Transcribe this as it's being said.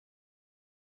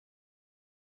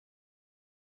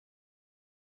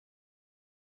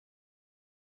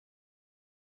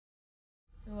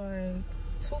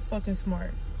too fucking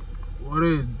smart. What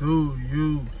it do,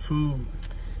 YouTube?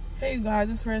 Hey, you guys,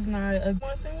 it's Rez and I. You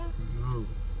want to say one? No.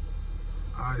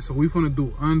 Alright, so we finna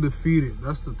do Undefeated.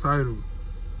 That's the title.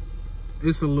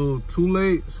 It's a little too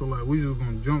late, so like we just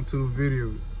gonna jump to the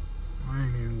video. I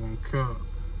ain't even gonna cut.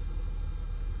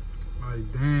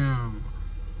 Like, damn.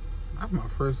 That's my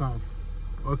first time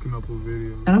fucking up a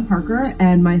video. I'm Parker,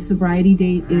 and my sobriety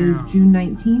date is June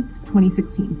 19th,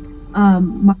 2016.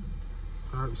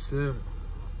 Type shit.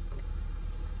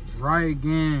 Right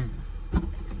again.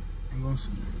 Ain't gonna see.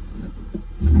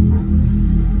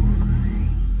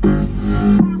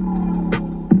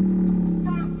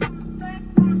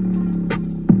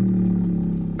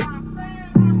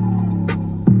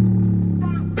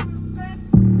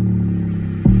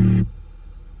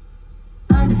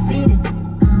 Undefeated,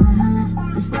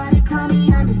 that's why they call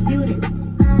me undisputed.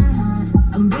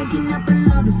 I'm breaking up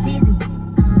another season.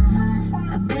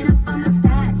 I've been up on my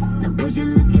stats. Now would you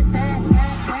look at that?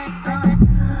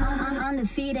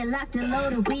 Undefeated, locked and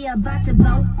loaded. We about to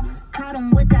blow. Caught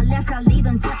him with that left, I leave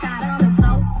him tapped out on the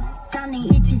floor.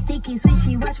 Sounding itchy, sticky,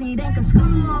 swishy. Watch me bank a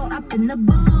score. Up in the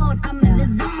boat, I'm in the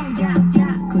zone. Yeah.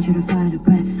 Culture to fire the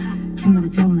breath. King of the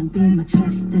jungle and be in my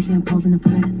chest. They say I'm posing a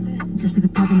threat. Just like a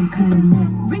target, I'm kind of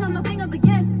net. Bring on my finger, but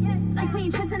yes. Like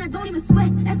clean chest and I don't even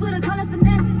sweat. That's what I call it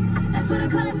finesse. That's what I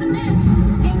call it finesse.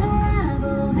 Ain't no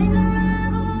rivals, ain't no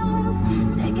rivals.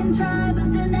 They can try,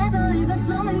 but they're never ever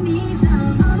slowing me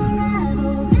down. I'm a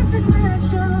rival, this is my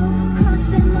show.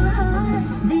 Crossing my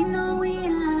heart, they know we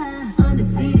are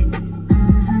undefeated.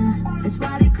 That's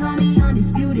why they call me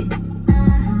undisputed.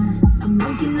 I'm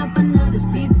waking up another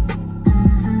season.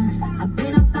 I've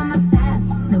been up on my stats.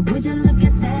 Now would you look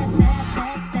at that?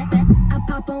 I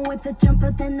pop on with the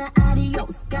jumper, then the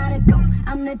adios. Gotta go.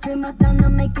 I'm the prima donna,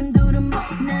 make him do the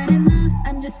most. Not enough,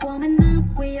 I'm just warming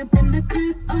up. Way up in the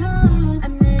club. Oh,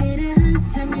 I'm ready to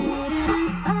hunt, turn it up.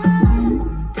 Oh,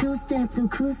 2 steps to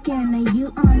cool scare, now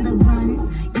you on the run.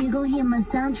 You gon' hear my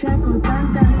soundtrack go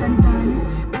dun dun dun dun.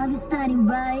 I'll be starting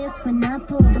riots when I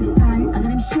pull the stun. I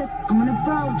got him shook, I'm on a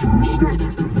bro, check my straps.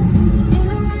 Ain't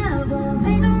no rivals,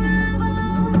 ain't no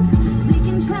rivals. They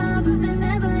can try, but they're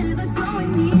never ever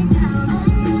slowing me down. I'm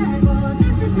a rival,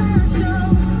 this is my show.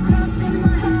 Crossing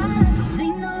my heart, they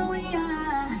know we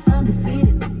are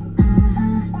undefeated.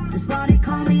 That's why they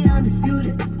call me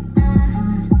undisputed.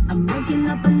 I'm breaking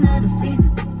up another season.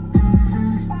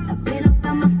 I've been up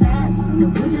on my stats. Now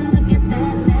would you look at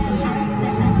that?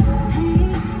 Hey,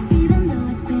 even though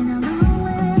it's been a long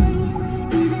way,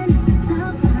 even at the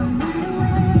top, I'm right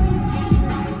away. Hey,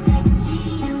 like a sex G,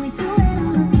 and we do it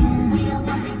all again. We don't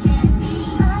want it, can't be.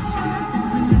 Just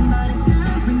remember the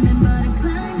time, remember the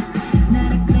climb. Now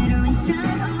the glitter and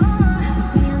shine. Oh,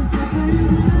 we on top of the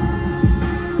world.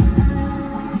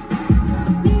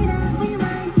 Need I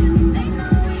remind you? They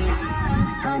know we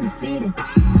are undefeated.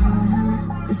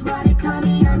 That's why they call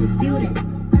me undisputed.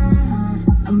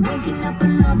 I'm breaking up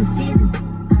another season.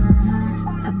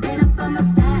 I've been up on my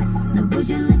stats. Now would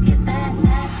you look at that?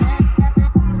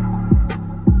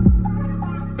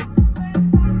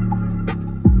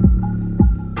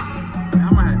 Man, I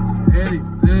might have to edit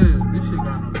this. This shit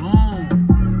got long.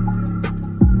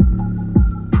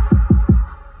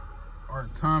 Our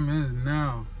time is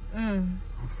now. I'm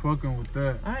fucking with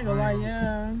that. I ain't gonna lie,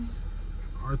 yeah.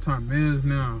 Our time is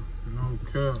now. No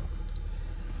cap.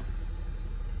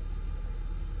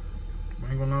 I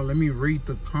ain't gonna lie, let me read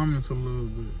the comments a little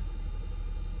bit.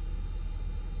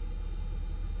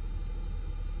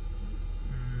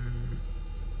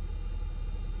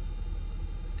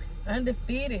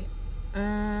 Undefeated.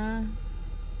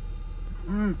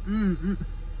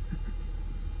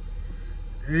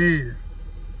 Hey.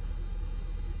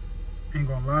 Ain't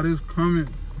gonna lie, this comment.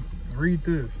 Read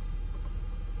this.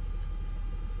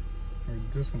 Or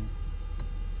this one.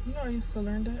 You know I used to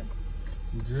learn that.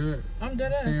 Jet. I'm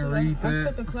dead ass. Can't So read I that.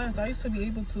 took a class. I used to be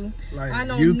able to. Like I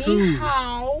know YouTube. ni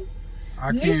hao.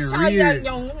 I can't read it.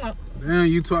 Damn,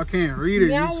 YouTube, I can't read it.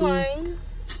 YouTube.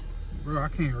 Bro, I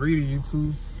can't read it,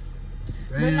 YouTube.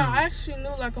 Damn. But no, I actually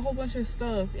knew like a whole bunch of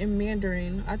stuff in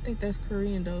Mandarin. I think that's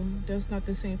Korean though. That's not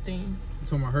the same thing. I'm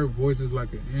talking about her voice is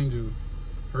like an angel.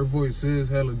 Her voice is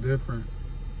hella different.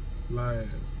 Like,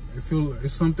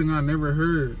 it's something I never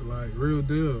heard. Like, real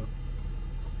deal.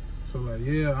 So like,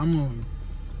 yeah, I'm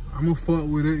gonna fuck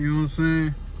with it, you know what I'm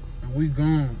saying? And we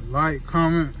gone. Like,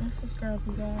 comment, And subscribe,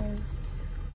 you guys.